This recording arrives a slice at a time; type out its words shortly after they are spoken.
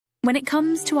When it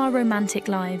comes to our romantic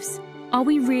lives, are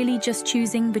we really just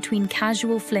choosing between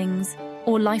casual flings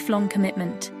or lifelong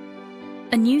commitment?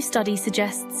 A new study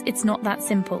suggests it's not that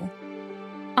simple.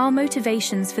 Our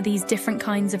motivations for these different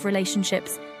kinds of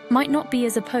relationships might not be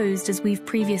as opposed as we've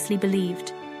previously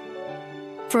believed.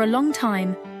 For a long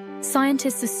time,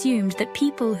 scientists assumed that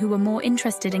people who were more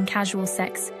interested in casual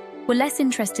sex were less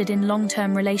interested in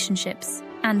long-term relationships,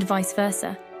 and vice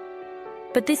versa.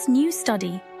 But this new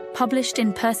study, published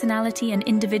in Personality and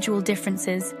Individual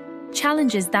Differences,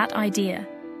 challenges that idea.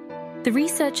 The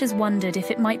researchers wondered if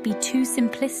it might be too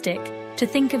simplistic to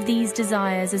think of these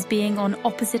desires as being on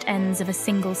opposite ends of a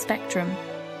single spectrum.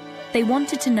 They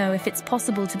wanted to know if it's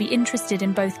possible to be interested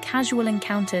in both casual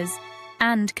encounters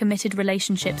and committed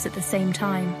relationships at the same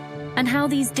time, and how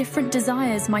these different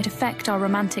desires might affect our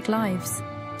romantic lives.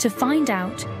 To find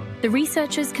out, the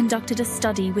researchers conducted a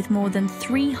study with more than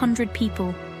 300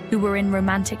 people who were in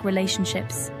romantic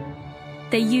relationships.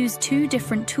 They used two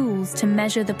different tools to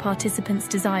measure the participants'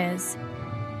 desires.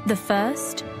 The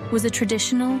first was a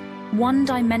traditional,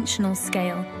 one-dimensional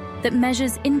scale that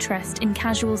measures interest in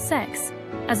casual sex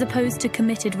as opposed to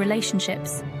committed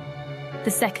relationships.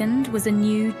 The second was a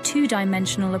new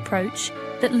two-dimensional approach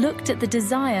that looked at the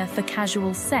desire for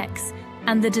casual sex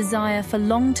and the desire for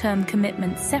long-term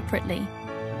commitment separately.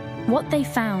 What they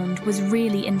found was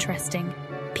really interesting.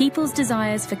 People's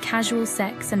desires for casual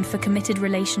sex and for committed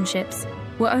relationships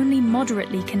were only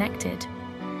moderately connected.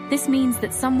 This means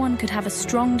that someone could have a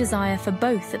strong desire for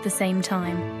both at the same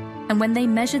time, and when they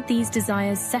measured these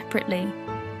desires separately,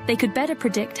 they could better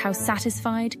predict how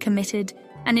satisfied, committed,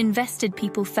 and invested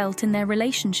people felt in their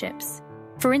relationships.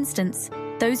 For instance,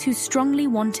 those who strongly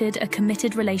wanted a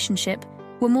committed relationship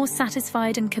were more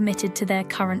satisfied and committed to their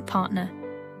current partner.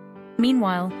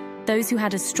 Meanwhile, those who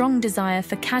had a strong desire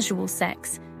for casual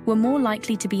sex were more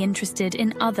likely to be interested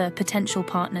in other potential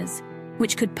partners,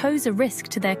 which could pose a risk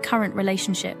to their current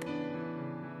relationship.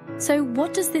 So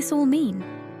what does this all mean?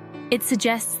 It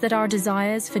suggests that our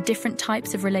desires for different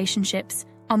types of relationships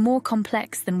are more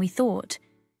complex than we thought.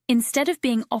 Instead of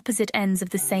being opposite ends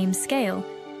of the same scale,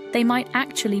 they might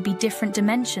actually be different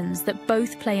dimensions that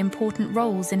both play important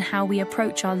roles in how we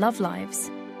approach our love lives.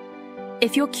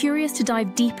 If you're curious to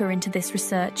dive deeper into this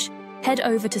research, head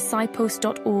over to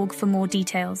scipost.org for more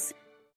details.